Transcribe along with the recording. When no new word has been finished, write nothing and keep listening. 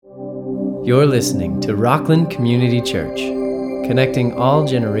You're listening to Rockland Community Church, connecting all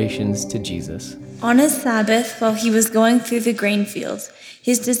generations to Jesus. On a Sabbath, while he was going through the grain fields,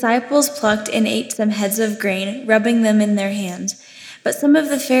 his disciples plucked and ate some heads of grain, rubbing them in their hands. But some of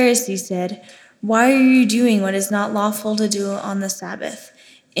the Pharisees said, "Why are you doing what is not lawful to do on the Sabbath?"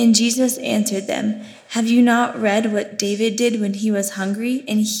 And Jesus answered them, "Have you not read what David did when he was hungry,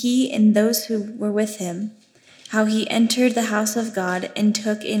 and he and those who were with him? How he entered the house of God and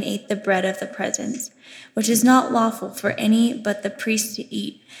took and ate the bread of the presence, which is not lawful for any but the priests to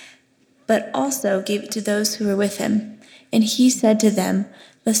eat, but also gave it to those who were with him. And he said to them,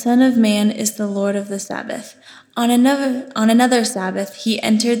 the Son of Man is the Lord of the Sabbath." On another Sabbath, he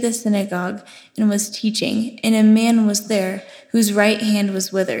entered the synagogue and was teaching, and a man was there whose right hand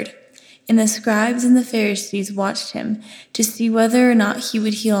was withered. And the scribes and the Pharisees watched him to see whether or not he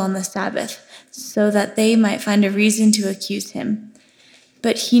would heal on the Sabbath, so that they might find a reason to accuse him.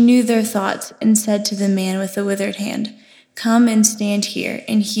 But he knew their thoughts and said to the man with the withered hand, "Come and stand here."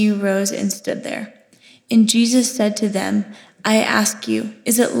 And he rose and stood there. And Jesus said to them, "I ask you,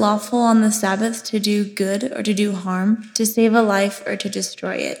 is it lawful on the Sabbath to do good or to do harm, to save a life or to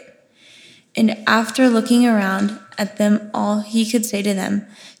destroy it?" And after looking around at them all, he could say to them,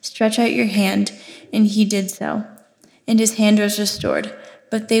 "Stretch out your hand." And he did so. And his hand was restored.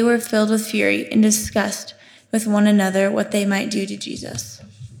 But they were filled with fury and discussed with one another what they might do to Jesus.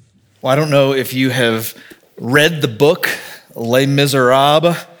 Well, I don't know if you have read the book Les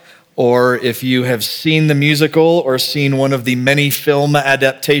Miserables, or if you have seen the musical or seen one of the many film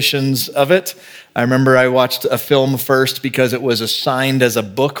adaptations of it. I remember I watched a film first because it was assigned as a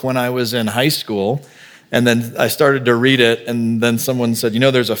book when I was in high school. And then I started to read it, and then someone said,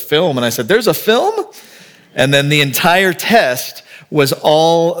 there's a film. And I said, "There's a film?" And then the entire test was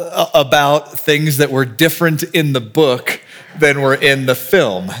all about things that were different in the book than were in the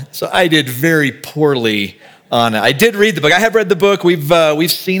film. So I did very poorly on it. I did read the book. I have read the book. We've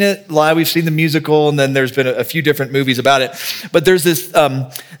seen it live. We've seen the musical, and then there's been a few different movies about it. But there's this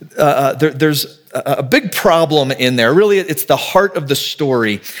there's a big problem in there. Really, it's the heart of the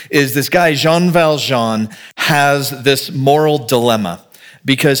story. Is this guy Jean Valjean has this moral dilemma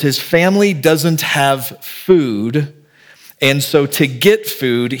because his family doesn't have food. And so to get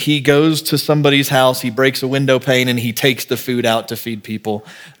food, he goes to somebody's house, he breaks a window pane, and he takes the food out to feed people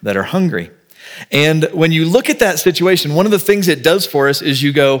that are hungry. And when you look at that situation, one of the things it does for us is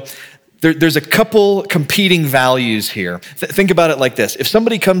you go, there's a couple competing values here. Think about it like this. If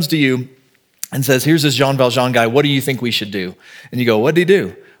somebody comes to you and says, "Here's this Jean Valjean guy, what do you think we should do?" And you go, "What did he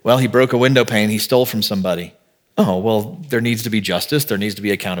do?" "Well, he broke a window pane, he stole from somebody." "Oh, well, there needs to be justice. There needs to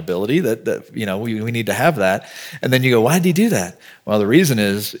be accountability. We need to have that." And then you go, "Why did he do that?" "Well, the reason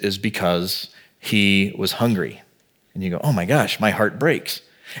is because he was hungry." And you go, "Oh my gosh, my heart breaks."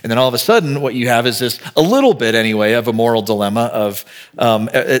 And then all of a sudden, what you have is this, a little bit anyway, of a moral dilemma of,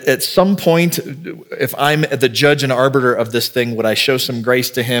 at some point, if I'm the judge and arbiter of this thing, would I show some grace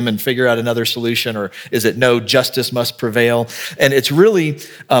to him and figure out another solution? Or is it no, justice must prevail? And it's really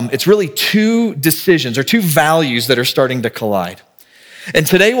two decisions or two values that are starting to collide. And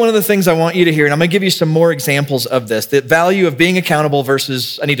today, one of the things I want you to hear, and I'm going to give you some more examples of this, the value of being accountable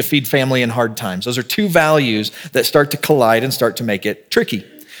versus I need to feed family in hard times. Those are two values that start to collide and start to make it tricky.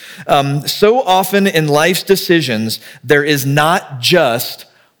 So often in life's decisions, there is not just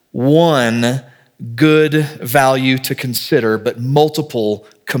one good value to consider, but multiple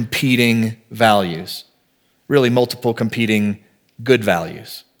competing values. Really multiple competing good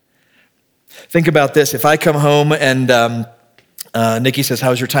values. Think about this. If I come home and Nikki says,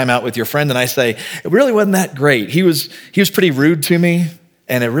 "How was your time out with your friend?" And I say, "It really wasn't that great. He was pretty rude to me.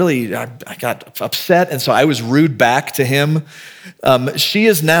 And I got upset, and so I was rude back to him." She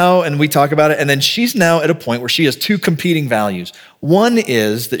is now, and we talk about it, and then she's now at a point where she has two competing values. One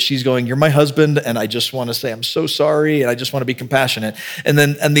is that she's going, "You're my husband, and I just want to say I'm so sorry, and I just want to be compassionate." And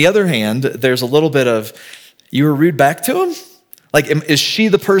then on the other hand, there's a little bit of, "You were rude back to him?" Like, is she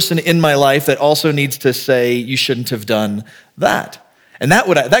the person in my life that also needs to say, "You shouldn't have done that"? And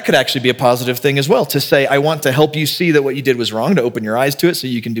that could actually be a positive thing as well, to say, "I want to help you see that what you did was wrong, to open your eyes to it so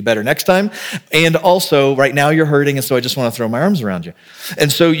you can do better next time. And also, right now you're hurting, and so I just want to throw my arms around you."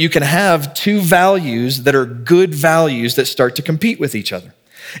 And so you can have two values that are good values that start to compete with each other.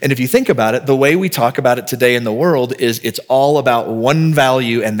 And if you think about it, the way we talk about it today in the world is it's all about one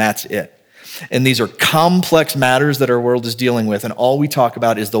value and that's it. And these are complex matters that our world is dealing with, and all we talk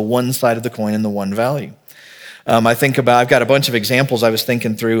about is the one side of the coin and the one value. I've got a bunch of examples I was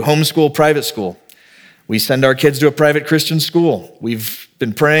thinking through. Homeschool, private school. We send our kids to a private Christian school. We've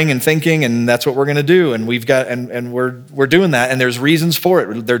been praying and thinking, and that's what we're going to do. And we're doing that. And there's reasons for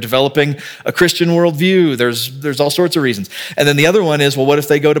it. They're developing a Christian worldview. There's all sorts of reasons. And then the other one is, well, what if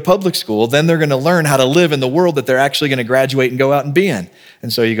they go to public school? Then they're going to learn how to live in the world that they're actually going to graduate and go out and be in.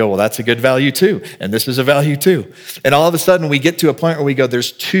 And so you go, well, that's a good value too. And this is a value too. And all of a sudden we get to a point where we go,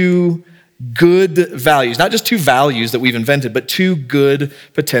 there's two good values, not just two values that we've invented, but two good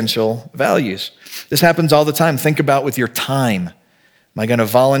potential values. This happens all the time. Think about with your time. Am I going to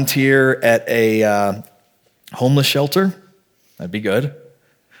volunteer at a homeless shelter? That'd be good.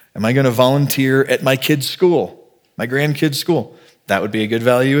 Am I going to volunteer at my kid's school, my grandkids' school? That would be a good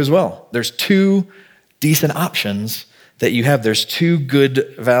value as well. There's two decent options that you have. There's two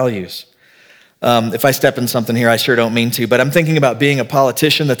good values. If I step in something here, I sure don't mean to, but I'm thinking about being a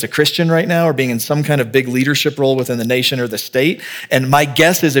politician that's a Christian right now or being in some kind of big leadership role within the nation or the state. And my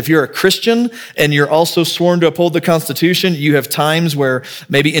guess is if you're a Christian and you're also sworn to uphold the Constitution, you have times where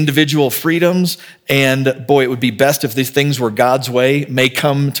maybe individual freedoms and boy, it would be best if these things were God's way may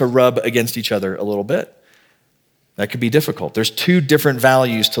come to rub against each other a little bit. That could be difficult. There's two different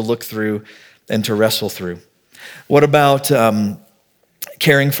values to look through and to wrestle through. What about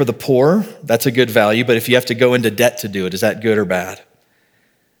caring for the poor? That's a good value, but if you have to go into debt to do it, is that good or bad?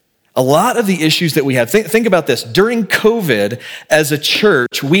 A lot of the issues that we have, think about this. During COVID, as a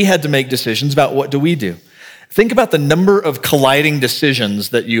church, we had to make decisions about what do we do. Think about the number of colliding decisions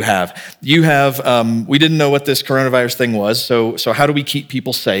that you have. We didn't know what this coronavirus thing was, so how do we keep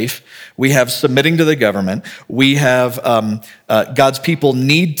people safe? We have submitting to the government. We have God's people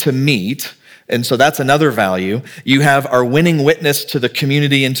need to meet. And so that's another value. You have our winning witness to the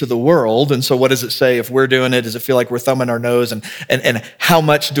community and to the world. And so what does it say if we're doing it? Does it feel like we're thumbing our nose? And how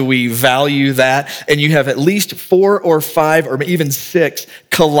much do we value that? And you have at least 4 or 5 or even 6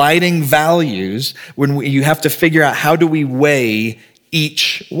 colliding values when you have to figure out how do we weigh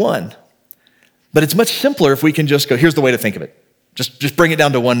each one. But it's much simpler if we can just go, here's the way to think of it. Just bring it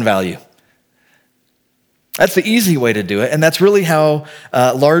down to one value. That's the easy way to do it, and that's really how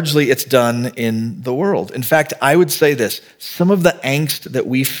largely it's done in the world. In fact, I would say this, some of the angst that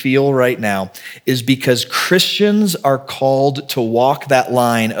we feel right now is because Christians are called to walk that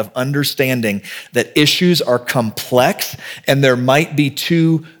line of understanding that issues are complex and there might be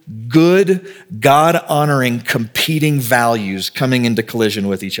two good, God-honoring, competing values coming into collision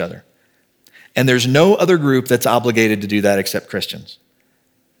with each other. And there's no other group that's obligated to do that except Christians.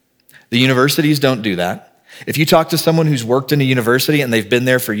 The universities don't do that. If you talk to someone who's worked in a university and they've been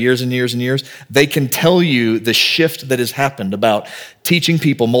there for years and years and years, they can tell you the shift that has happened about teaching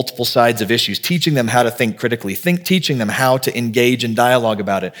people multiple sides of issues, teaching them how to think critically, teaching them how to engage in dialogue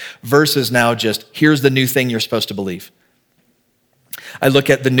about it, versus now just, here's the new thing you're supposed to believe. I look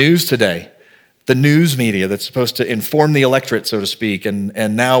at the news today, the news media that's supposed to inform the electorate, so to speak, and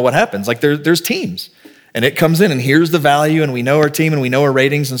now what happens? Like there's teams. And it comes in and here's the value and we know our team and we know our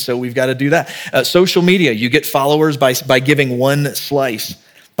ratings and so we've got to do that. Social media, you get followers by giving one slice,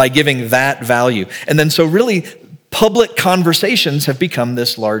 by giving that value. And then so really public conversations have become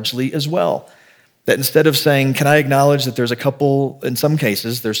this largely as well. That instead of saying, can I acknowledge that there's a couple, in some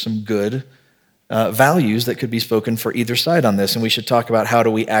cases, there's some good values that could be spoken for either side on this and we should talk about how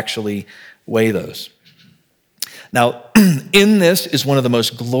do we actually weigh those. Now, in this is one of the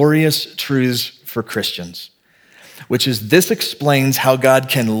most glorious truths for Christians, which is this explains how God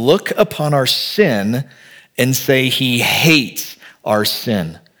can look upon our sin and say he hates our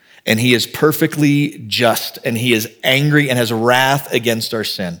sin. And he is perfectly just and he is angry and has wrath against our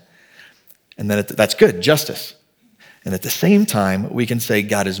sin. And then that's good, justice. And at the same time, we can say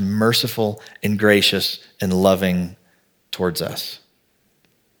God is merciful and gracious and loving towards us.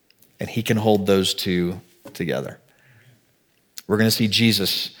 And he can hold those two together. We're going to see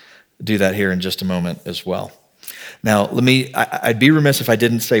Jesus do that here in just a moment as well. Now, I'd be remiss if I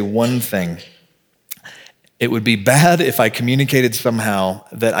didn't say one thing. It would be bad if I communicated somehow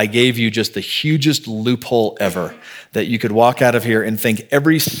that I gave you just the hugest loophole ever, that you could walk out of here and think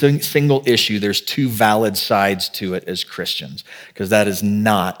every single issue, there's two valid sides to it as Christians, because that is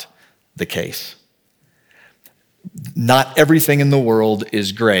not the case. Not everything in the world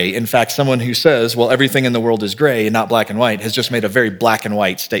is gray. In fact, someone who says, well, everything in the world is gray and not black and white has just made a very black and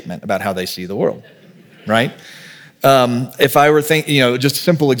white statement about how they see the world, right? If I were just a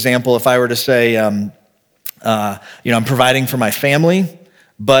simple example, if I were to say, I'm providing for my family,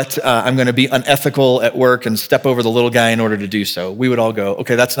 but I'm going to be unethical at work and step over the little guy in order to do so, we would all go,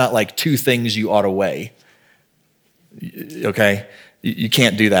 okay, that's not like two things you ought to weigh, okay? You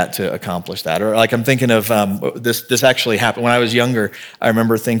can't do that to accomplish that. Or like I'm thinking of this actually happened when I was younger. I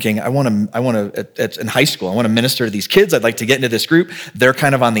remember thinking, I want to in high school, I want to minister to these kids. I'd like to get into this group. They're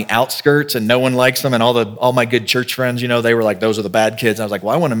kind of on the outskirts and no one likes them. And all my good church friends, they were like, those are the bad kids. I was like,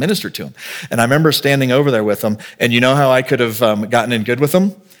 well, I want to minister to them. And I remember standing over there with them. And you know how I could have gotten in good with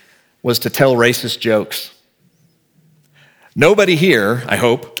them? Was to tell racist jokes. Nobody here, I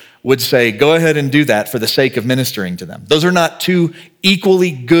hope, would say, go ahead and do that for the sake of ministering to them. Those are not two equally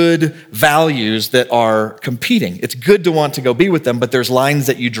good values that are competing. It's good to want to go be with them, but there's lines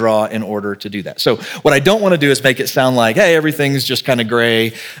that you draw in order to do that. So what I don't want to do is make it sound like, hey, everything's just kind of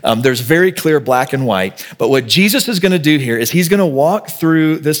gray. There's very clear black and white. But what Jesus is going to do here is he's going to walk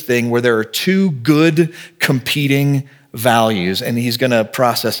through this thing where there are two good competing values, and he's going to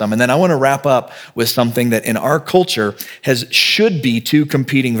process them. And then I want to wrap up with something that in our culture should be two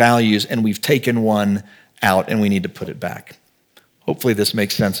competing values, and we've taken one out and we need to put it back. Hopefully this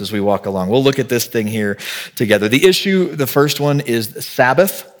makes sense as we walk along. We'll look at this thing here together. The first one is the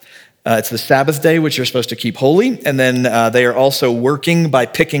Sabbath. It's the Sabbath day, which you're supposed to keep holy. And then they are also working by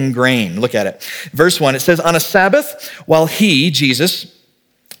picking grain. Look at it. Verse 1, it says, on a Sabbath, while he, Jesus,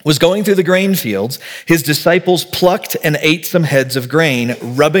 was going through the grain fields, his disciples plucked and ate some heads of grain,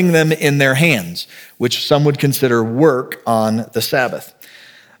 rubbing them in their hands, which some would consider work on the Sabbath.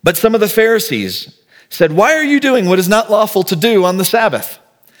 But some of the Pharisees said, why are you doing what is not lawful to do on the Sabbath?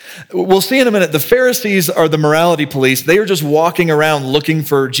 We'll see in a minute, the Pharisees are the morality police. They are just walking around looking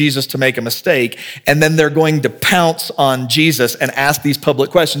for Jesus to make a mistake, and then they're going to pounce on Jesus and ask these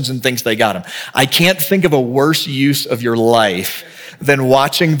public questions and thinks they got him. I can't think of a worse use of your life than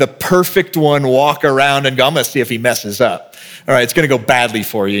watching the perfect one walk around and go, I'm going to see if he messes up. All right, it's going to go badly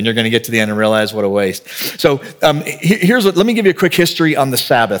for you, and you're going to get to the end and realize what a waste. So let me give you a quick history on the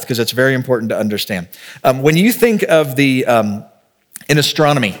Sabbath, because it's very important to understand. When you think of in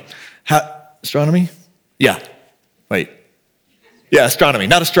astronomy, astronomy? Yeah, wait. Yeah, astronomy,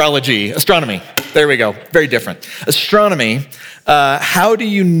 not astrology, astronomy. There we go, very different. Astronomy, how do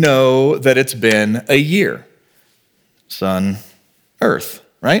you know that it's been a year? Sun, Earth,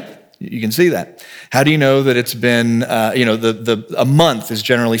 right? You can see that. How do you know that it's been, a month is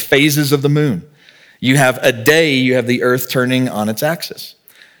generally phases of the moon. You have a day, you have the Earth turning on its axis.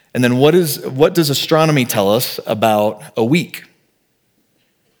 And then what does astronomy tell us about a week?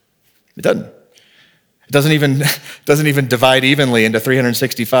 It doesn't. It doesn't even divide evenly into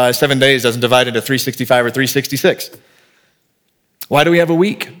 365. 7 days doesn't divide into 365 or 366. Why do we have a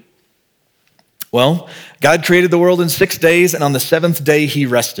week? Well, God created the world in 6 days, and on the seventh day, he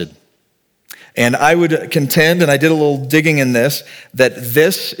rested. And I would contend, and I did a little digging in this, that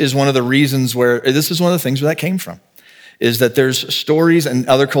this is one of the things where that came from, is that there's stories in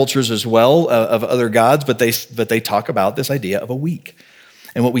other cultures as well of other gods, but they talk about this idea of a week.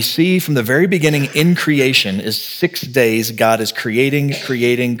 And what we see from the very beginning in creation is 6 days, God is creating,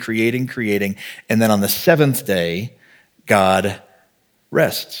 and then on the seventh day, God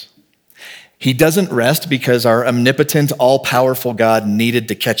rests. He doesn't rest because our omnipotent, all-powerful God needed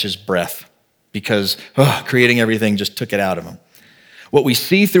to catch his breath because creating everything just took it out of him. What we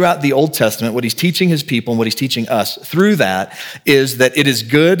see throughout the Old Testament, what he's teaching his people and what he's teaching us through that is that it is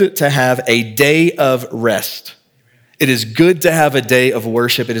good to have a day of rest. It is good to have a day of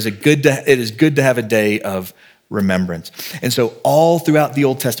worship. It is good to have a day of remembrance. And so all throughout the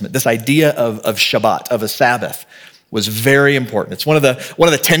Old Testament, this idea of Shabbat, of a Sabbath, was very important. It's one of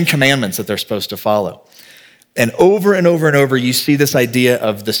the 10 commandments that they're supposed to follow. And over and over and over, you see this idea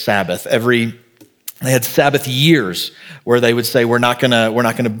of the Sabbath. They had Sabbath years where they would say, we're not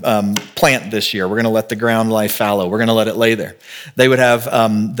gonna plant this year. We're gonna let the ground lie fallow. We're gonna let it lay there. They would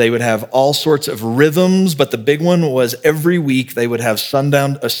have all sorts of rhythms, but the big one was every week they would have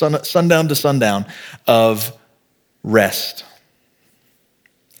sundown to sundown of rest.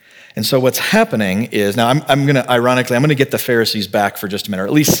 And so what's happening is, now I'm gonna get the Pharisees back for just a minute, or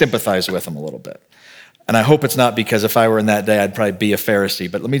at least sympathize with them a little bit. And I hope it's not because if I were in that day, I'd probably be a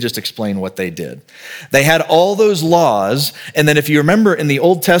Pharisee, but let me just explain what they did. They had all those laws, and then if you remember in the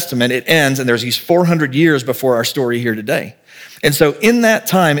Old Testament, it ends, and there's these 400 years before our story here today. And so in that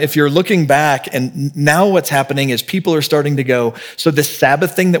time, if you're looking back, and now what's happening is people are starting to go, so this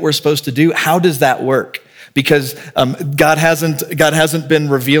Sabbath thing that we're supposed to do, how does that work? Because God hasn't been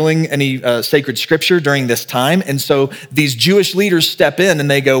revealing any sacred scripture during this time, and so these Jewish leaders step in and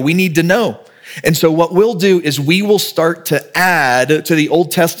they go, we need to know. And so what we'll do is we will start to add to the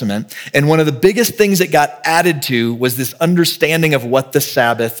Old Testament, and one of the biggest things that got added to was this understanding of what the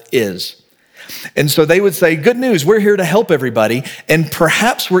Sabbath is. And so they would say, good news, we're here to help everybody. And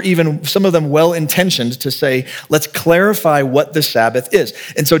perhaps we're even, some of them well-intentioned, to say, let's clarify what the Sabbath is.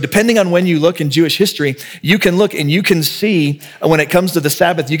 And so depending on when you look in Jewish history, you can look and you can see, when it comes to the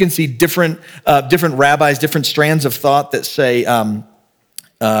Sabbath, you can see different rabbis, different strands of thought that say,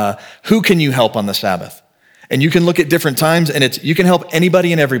 who can you help on the Sabbath? And you can look at different times, and you can help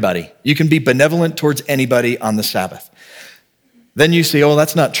anybody and everybody. You can be benevolent towards anybody on the Sabbath. Then you say, oh,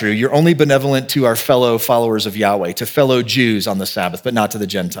 that's not true. You're only benevolent to our fellow followers of Yahweh, to fellow Jews on the Sabbath, but not to the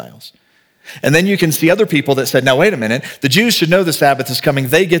Gentiles. And then you can see other people that said, now wait a minute, the Jews should know the Sabbath is coming.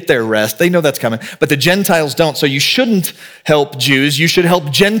 They get their rest. They know that's coming, but the Gentiles don't. So you shouldn't help Jews. You should help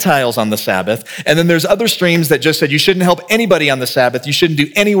Gentiles on the Sabbath. And then there's other streams that just said you shouldn't help anybody on the Sabbath. You shouldn't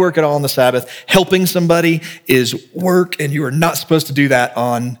do any work at all on the Sabbath. Helping somebody is work, and you are not supposed to do that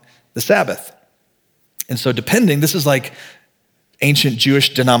on the Sabbath. And so this is like ancient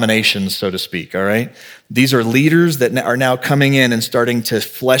Jewish denominations, so to speak, all right? These are leaders that are now coming in and starting to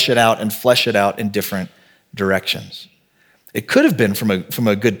flesh it out in different directions. It could have been from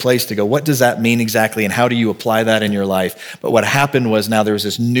a good place to go, what does that mean exactly, and how do you apply that in your life? But what happened was now there was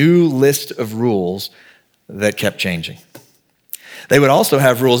this new list of rules that kept changing. They would also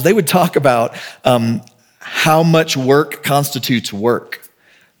have rules. They would talk about how much work constitutes work.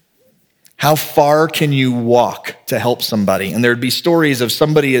 How far can you walk to help somebody? And there'd be stories of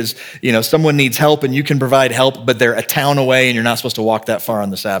someone needs help and you can provide help, but they're a town away and you're not supposed to walk that far on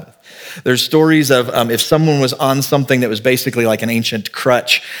the Sabbath. There's stories of if someone was on something that was basically like an ancient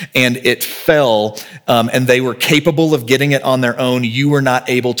crutch and it fell and they were capable of getting it on their own, you were not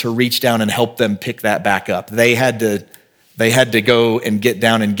able to reach down and help them pick that back up. They had to go and get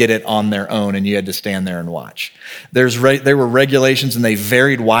down and get it on their own, and you had to stand there and watch. There were regulations, and they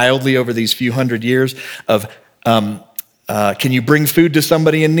varied wildly over these few hundred years of, can you bring food to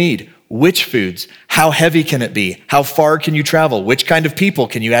somebody in need? Which foods? How heavy can it be? How far can you travel? Which kind of people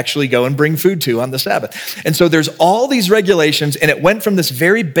can you actually go and bring food to on the Sabbath? And so there's all these regulations, and it went from this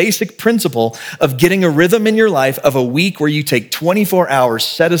very basic principle of getting a rhythm in your life of a week where you take 24 hours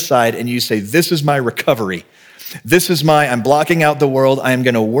set aside and you say, this is my recovery. I'm blocking out the world. I am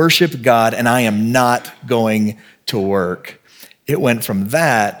going to worship God, and I am not going to work. It went from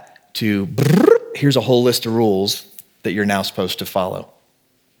that to, here's a whole list of rules that you're now supposed to follow.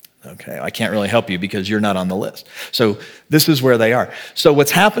 Okay, I can't really help you because you're not on the list. So this is where they are. So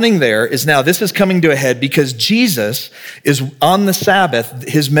what's happening there is now this is coming to a head because Jesus is on the Sabbath.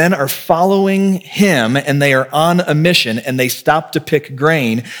 His men are following him, and they are on a mission, and they stop to pick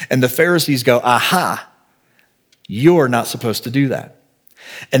grain, and the Pharisees go, aha, you're not supposed to do that.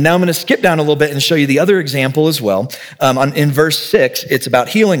 And now I'm going to skip down a little bit and show you the other example as well. In verse 6, it's about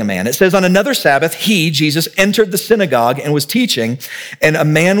healing a man. It says, on another Sabbath, he, Jesus, entered the synagogue and was teaching, and a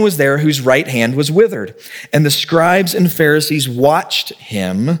man was there whose right hand was withered. And the scribes and Pharisees watched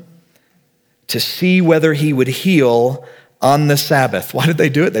him to see whether he would heal on the Sabbath. Why did they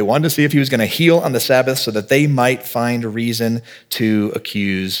do it? They wanted to see if he was going to heal on the Sabbath so that they might find a reason to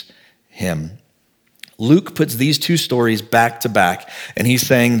accuse him. Luke puts these two stories back to back, and he's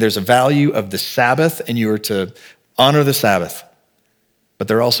saying there's a value of the Sabbath, and you are to honor the Sabbath. But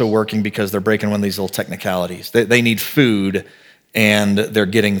they're also working because they're breaking one of these little technicalities. They need food, and they're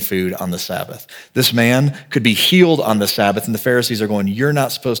getting food on the Sabbath. This man could be healed on the Sabbath, and the Pharisees are going, you're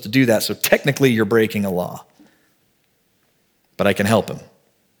not supposed to do that, so technically you're breaking a law. But I can help him.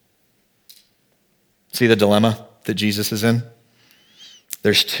 See the dilemma that Jesus is in?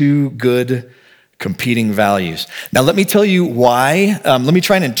 There's two good competing values. Now, let me tell you why. Let me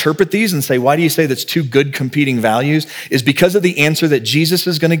try and interpret these and say, why do you say that's two good competing values? Is because of the answer that Jesus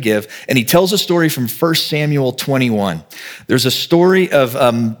is going to give. And he tells a story from 1 Samuel 21. There's a story of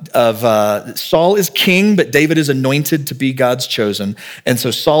Saul is king, but David is anointed to be God's chosen. And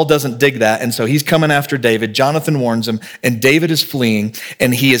so Saul doesn't dig that. And so he's coming after David. Jonathan warns him, and David is fleeing,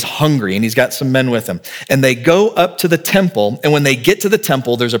 and he is hungry, and he's got some men with him. And they go up to the temple. And when they get to the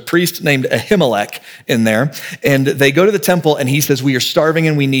temple, there's a priest named Ahimelech in there, and they go to the temple, and he says, we are starving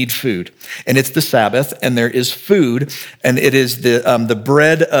and we need food. And it's the Sabbath, and there is food, and it is the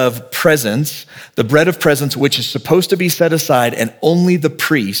bread of presence, which is supposed to be set aside, and only the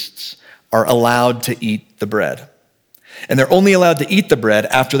priests are allowed to eat the bread. And they're only allowed to eat the bread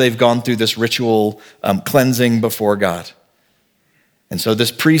after they've gone through this ritual cleansing before God. And so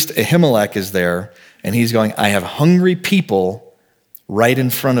this priest Ahimelech is there, and he's going, I have hungry people right in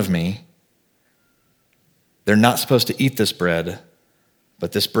front of me. They're not supposed to eat this bread,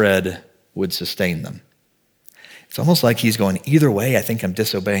 but this bread would sustain them. It's almost like he's going, either way, I think I'm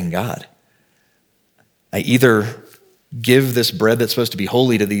disobeying God. I either give this bread that's supposed to be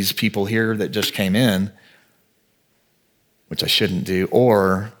holy to these people here that just came in, which I shouldn't do,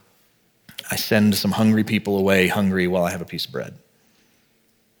 or I send some hungry people away hungry while I have a piece of bread.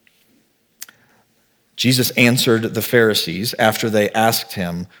 Jesus answered the Pharisees after they asked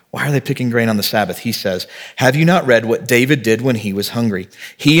him, why are they picking grain on the Sabbath? He says, have you not read what David did when he was hungry?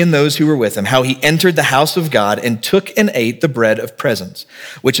 He and those who were with him, how he entered the house of God and took and ate the bread of presence,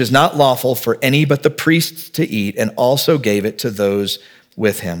 which is not lawful for any but the priests to eat, and also gave it to those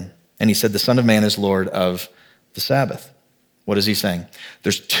with him. And he said, the Son of Man is Lord of the Sabbath. What is he saying?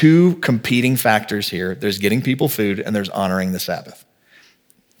 There's two competing factors here. There's getting people food and there's honoring the Sabbath.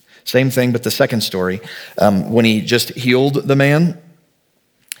 Same thing, but the second story, when he just healed the man,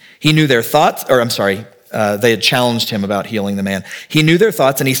 he knew their thoughts, they had challenged him about healing the man. He knew their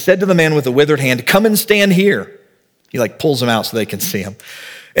thoughts, and he said to the man with the withered hand, come and stand here. He pulls him out so they can see him.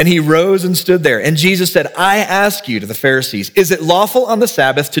 And he rose and stood there. And Jesus said, I ask you, to the Pharisees, is it lawful on the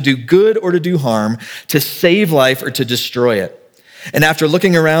Sabbath to do good or to do harm, to save life or to destroy it? And after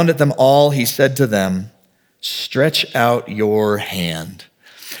looking around at them all, he said to them, stretch out your hand.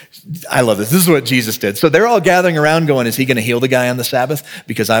 I love this. This is what Jesus did. So they're all gathering around going, is he going to heal the guy on the Sabbath?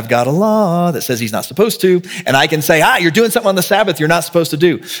 Because I've got a law that says he's not supposed to. And I can say, you're doing something on the Sabbath you're not supposed to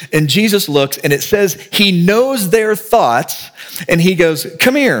do. And Jesus looks and it says he knows their thoughts and he goes,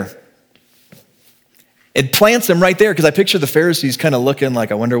 come here. It plants him right there because I picture the Pharisees kind of looking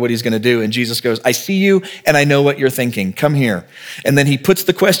like, I wonder what he's going to do. And Jesus goes, I see you and I know what you're thinking. Come here. And then he puts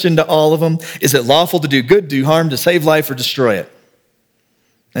the question to all of them. Is it lawful to do good, do harm, to save life or destroy it?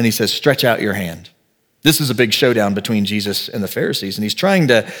 And he says, stretch out your hand. This is a big showdown between Jesus and the Pharisees, and he's trying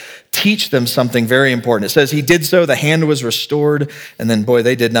to teach them something very important. It says he did so, the hand was restored, and then, boy,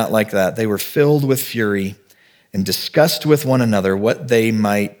 they did not like that. They were filled with fury and discussed with one another what they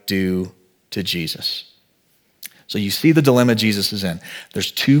might do to Jesus. So you see the dilemma Jesus is in.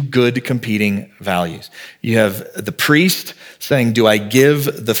 There's two good competing values. You have the priest saying, do I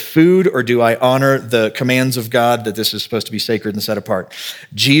give the food or do I honor the commands of God that this is supposed to be sacred and set apart?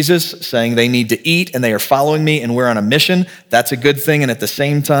 Jesus saying they need to eat and they are following me and we're on a mission. That's a good thing. And at the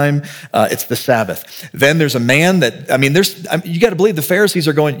same time, it's the Sabbath. Then there's a man you got to believe the Pharisees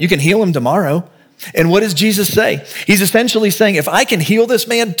are going, you can heal him tomorrow. And what does Jesus say? He's essentially saying, if I can heal this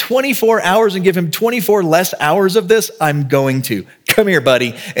man 24 hours and give him 24 less hours of this, I'm going to. Come here,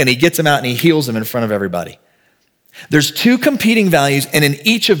 buddy. And he gets him out and he heals him in front of everybody. There's two competing values, and in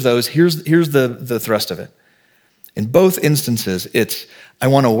each of those, here's the thrust of it. In both instances, it's, I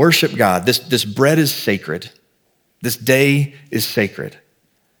want to worship God. This bread is sacred. This day is sacred.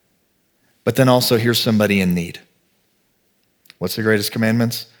 But then also, here's somebody in need. What's the greatest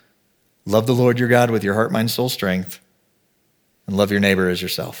commandments? Love the Lord your God with your heart, mind, soul, strength, and love your neighbor as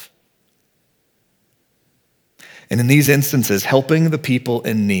yourself. And in these instances, helping the people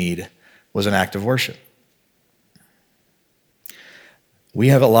in need was an act of worship. We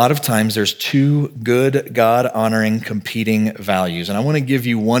have a lot of times, there's two good, God-honoring, competing values. And I want to give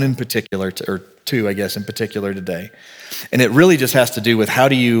you one in particular, or two, I guess, in particular today. And it really just has to do with how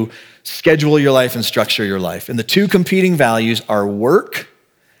do you schedule your life and structure your life. And the two competing values are work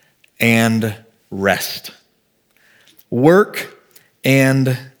and rest. Work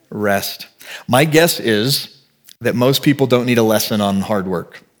and rest. My guess is that most people don't need a lesson on hard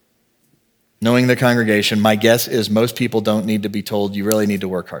work. Knowing the congregation, my guess is most people don't need to be told you really need to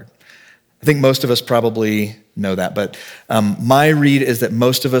work hard. I think most of us probably know that, but my read is that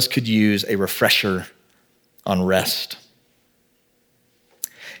most of us could use a refresher on rest.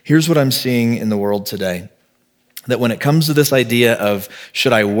 Here's what I'm seeing in the world today. That when it comes to this idea of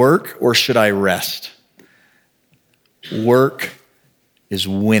should I work or should I rest, work is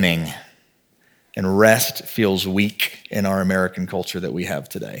winning and rest feels weak in our American culture that we have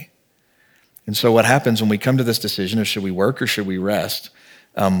today. And so what happens when we come to this decision of should we work or should we rest,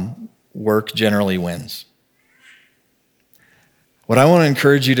 work generally wins. What I want to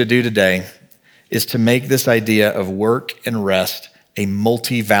encourage you to do today is to make this idea of work and rest a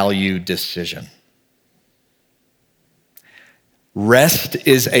multi-value decision. Rest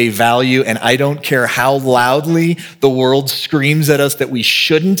is a value, and I don't care how loudly the world screams at us that we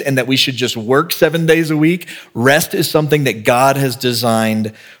shouldn't and that we should just work 7 days a week. Rest is something that God has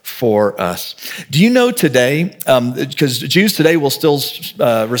designed for us. Do you know today, because Jews today will still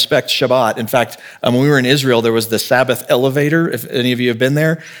respect Shabbat. In fact, when we were in Israel, there was the Sabbath elevator, if any of you have been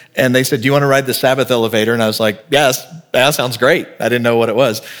there, and they said, do you want to ride the Sabbath elevator? And I was like, yes, that sounds great. I didn't know what it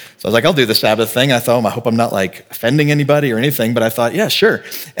was. So I was like, I'll do the Sabbath thing. I thought, I hope I'm not offending anybody or anything, but I thought, yeah, sure.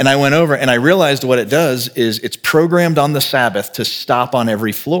 And I went over and I realized what it does is it's programmed on the Sabbath to stop on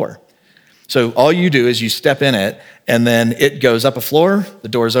every floor. So all you do is you step in it, and then it goes up a floor, the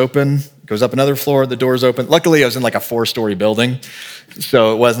door's open, goes up another floor, the door's open. Luckily, I was in like a 4-story building,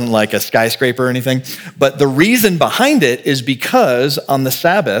 so it wasn't like a skyscraper or anything. But the reason behind it is because on the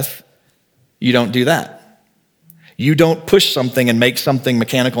Sabbath, you don't do that. You don't push something and make something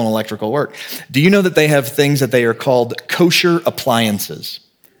mechanical and electrical work. Do you know that they have things that they are called kosher appliances?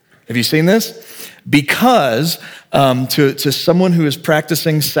 Have you seen this? Because to someone who is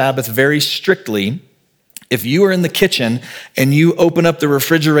practicing Sabbath very strictly, if you are in the kitchen and you open up the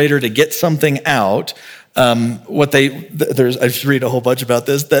refrigerator to get something out, I just read a whole bunch about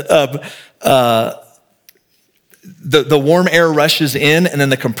this, that the warm air rushes in and then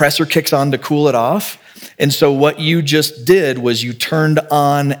the compressor kicks on to cool it off. And so what you just did was you turned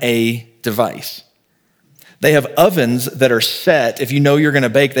on a device. They have ovens that are set, if you know you're gonna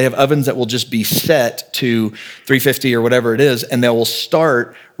bake, they have ovens that will just be set to 350 or whatever it is, and they will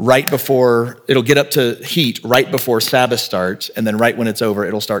start right before, it'll get up to heat right before Sabbath starts, and then right when it's over,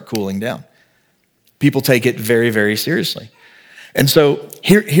 it'll start cooling down. People take it very, very seriously. And so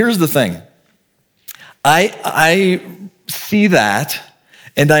here's the thing. I see that,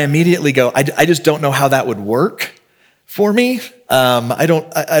 and I immediately go, I just don't know how that would work for me. I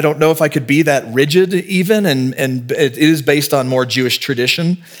don't know if I could be that rigid even, and it is based on more Jewish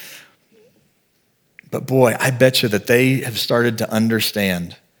tradition. But boy, I bet you that they have started to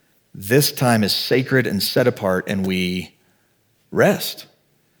understand this time is sacred and set apart, and we rest.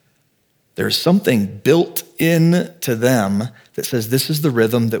 There's something built in to them that says this is the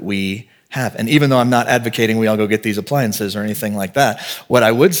rhythm that we have. And even though I'm not advocating we all go get these appliances or anything like that, what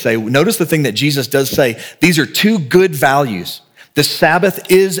I would say, notice the thing that Jesus does say, these are two good values. The Sabbath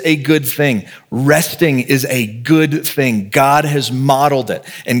is a good thing. Resting is a good thing. God has modeled it,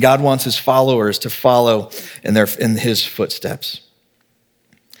 and God wants his followers to follow in his footsteps.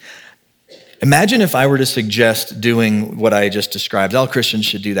 Imagine if I were to suggest doing what I just described. All Christians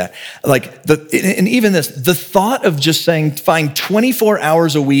should do that. And even this, the thought of just saying, find 24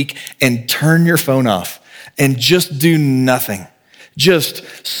 hours a week and turn your phone off and just do nothing.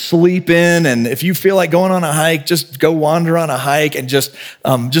 Just sleep in, and if you feel like going on a hike, just go wander on a hike and just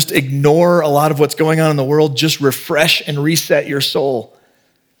ignore a lot of what's going on in the world. Just refresh and reset your soul.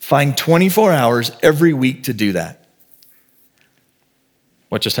 Find 24 hours every week to do that.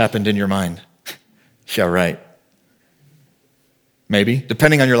 What just happened in your mind? Yeah, right. Maybe,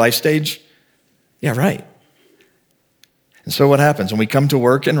 depending on your life stage. Yeah, right. And so what happens when we come to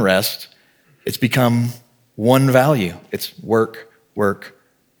work and rest? It's become one value. It's work, work,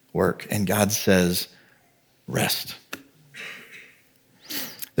 work. And God says, rest.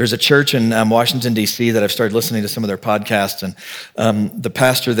 There's a church in Washington, D.C. that I've started listening to some of their podcasts, and the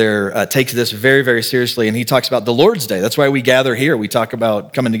pastor there takes this very, very seriously, and he talks about the Lord's Day. That's why we gather here. We talk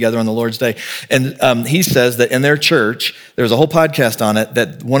about coming together on the Lord's Day. And he says that in their church, there's a whole podcast on it,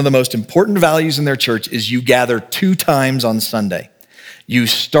 that one of the most important values in their church is you gather 2 times on Sunday. You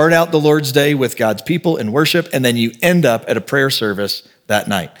start out the Lord's Day with God's people in worship, and then you end up at a prayer service that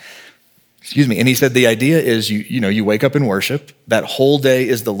night. And he said the idea is you wake up in worship, that whole day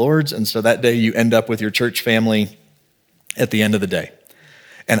is the Lord's, and so that day you end up with your church family at the end of the day.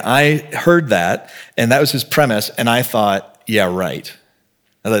 And I heard that, and that was his premise, and I thought, yeah, right.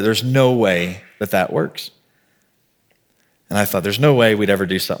 I thought, there's no way that works. And I thought, there's no way we'd ever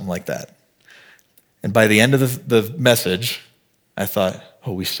do something like that. And by the end of the message, I thought,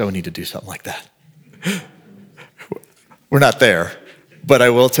 oh, we so need to do something like that. We're not there, but I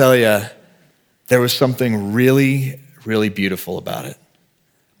will tell you, there was something really, really beautiful about it.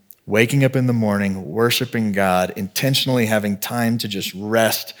 Waking up in the morning, worshiping God, intentionally having time to just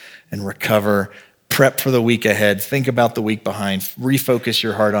rest and recover, prep for the week ahead, think about the week behind, refocus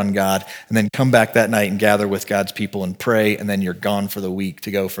your heart on God, and then come back that night and gather with God's people and pray, and then you're gone for the week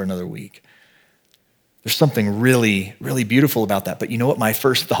to go for another week. There's something really, really beautiful about that. But you know what my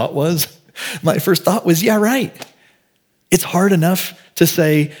first thought was? My first thought was, yeah, right. It's hard enough to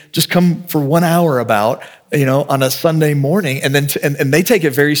say, just come for 1 hour on a Sunday morning, and then and they take it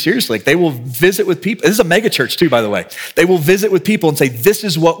very seriously. They will visit with people. This is a mega church too, by the way. They will visit with people and say, this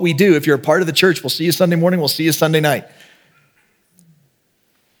is what we do. If you're a part of the church, we'll see you Sunday morning, we'll see you Sunday night.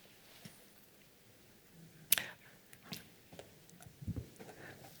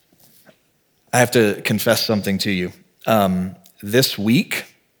 I have to confess something to you. This week,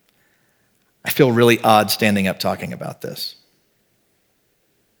 I feel really odd standing up talking about this.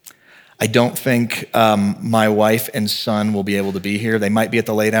 I don't think my wife and son will be able to be here. They might be at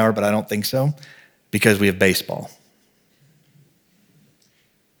the late hour, but I don't think so, because we have baseball.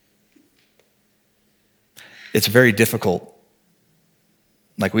 It's very difficult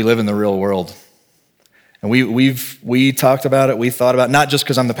Like, we live in the real world. And we talked about it, we thought about it, not just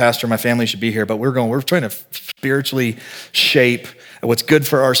because I'm the pastor, my family should be here, but we're trying to spiritually shape what's good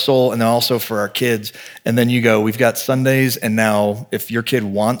for our soul and then also for our kids. And then you go, we've got Sundays, and now if your kid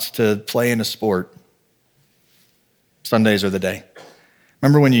wants to play in a sport, Sundays are the day.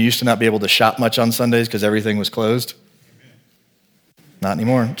 Remember when you used to not be able to shop much on Sundays because everything was closed? Not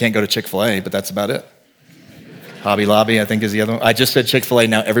anymore. Can't go to Chick-fil-A, but that's about it. Hobby Lobby, I think, is the other one. I just said Chick-fil-A.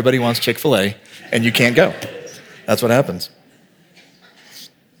 Now everybody wants Chick-fil-A, and you can't go. That's what happens.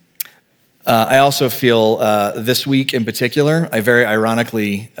 I also feel this week in particular, I very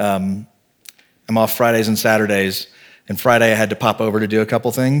ironically, I'm off Fridays and Saturdays, and Friday I had to pop over to do a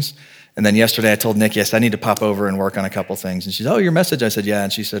couple things. And then yesterday I told Nick, yes, I need to pop over and work on a couple things. And she said, oh, your message? I said, yeah.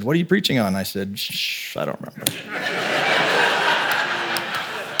 And she said, what are you preaching on? I said, shh, I don't remember.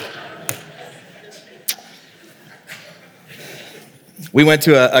 We went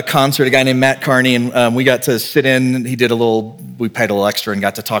to a concert, a guy named Matt Carney, and we got to sit in. We paid a little extra and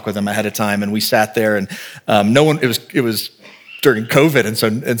got to talk with him ahead of time. And we sat there, and it was during COVID,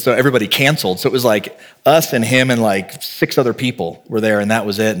 and so everybody canceled. So it was like us and him and like 6 other people were there, and that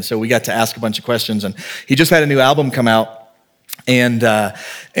was it. And so we got to ask a bunch of questions. And he just had a new album come out, and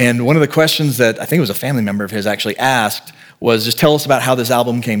one of the questions that I think it was a family member of his actually asked was, just tell us about how this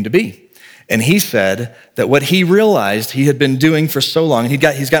album came to be. And he said that what he realized he had been doing for so long, and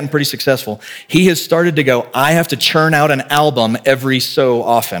he's gotten pretty successful, he has started to go, I have to churn out an album every so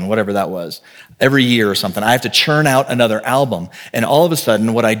often, whatever that was, every year or something. I have to churn out another album. And all of a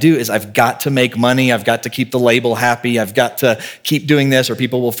sudden, what I do is I've got to make money. I've got to keep the label happy. I've got to keep doing this or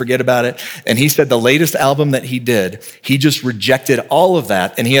people will forget about it. And he said the latest album that he did, he just rejected all of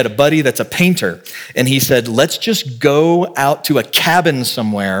that. And he had a buddy that's a painter. And he said, let's just go out to a cabin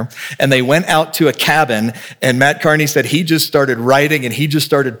somewhere. And they went out to a cabin, and Matt Carney said he just started writing and he just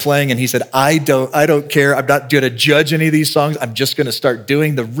started playing. And he said, I don't care. I'm not going to judge any of these songs. I'm just going to start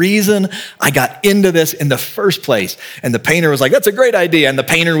doing. The reason I got into this in the first place. And the painter was like, that's a great idea. And the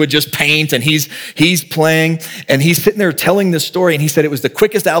painter would just paint, and he's playing, and he's sitting there telling this story. And he said it was the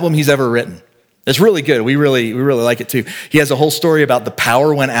quickest album he's ever written. It's really good. We really like it too. He has a whole story about the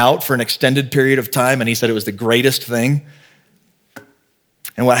power went out for an extended period of time, and he said it was the greatest thing.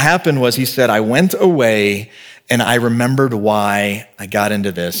 And what happened was, he said, I went away and I remembered why I got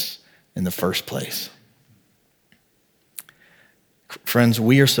into this in the first place. Friends,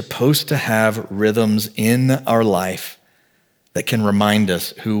 we are supposed to have rhythms in our life that can remind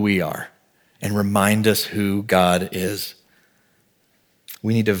us who we are and remind us who God is.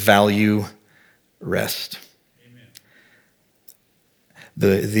 We need to value rest.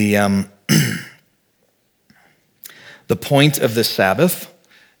 Amen. The point of the Sabbath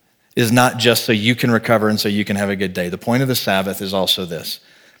is not just so you can recover and so you can have a good day. The point of the Sabbath is also this.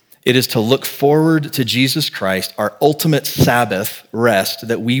 It is to look forward to Jesus Christ, our ultimate Sabbath rest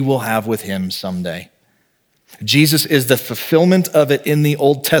that we will have with him someday. Jesus is the fulfillment of it in the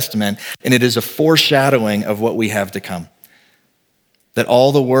Old Testament, and it is a foreshadowing of what we have to come. That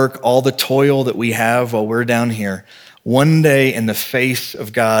all the work, all the toil that we have while we're down here, one day in the face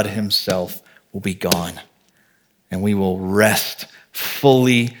of God himself will be gone, and we will rest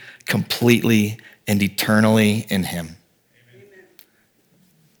fully, completely, and eternally in him.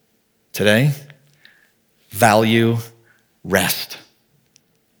 Today, value rest.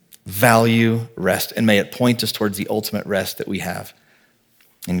 Value rest. And may it point us towards the ultimate rest that we have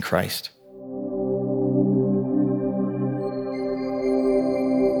in Christ.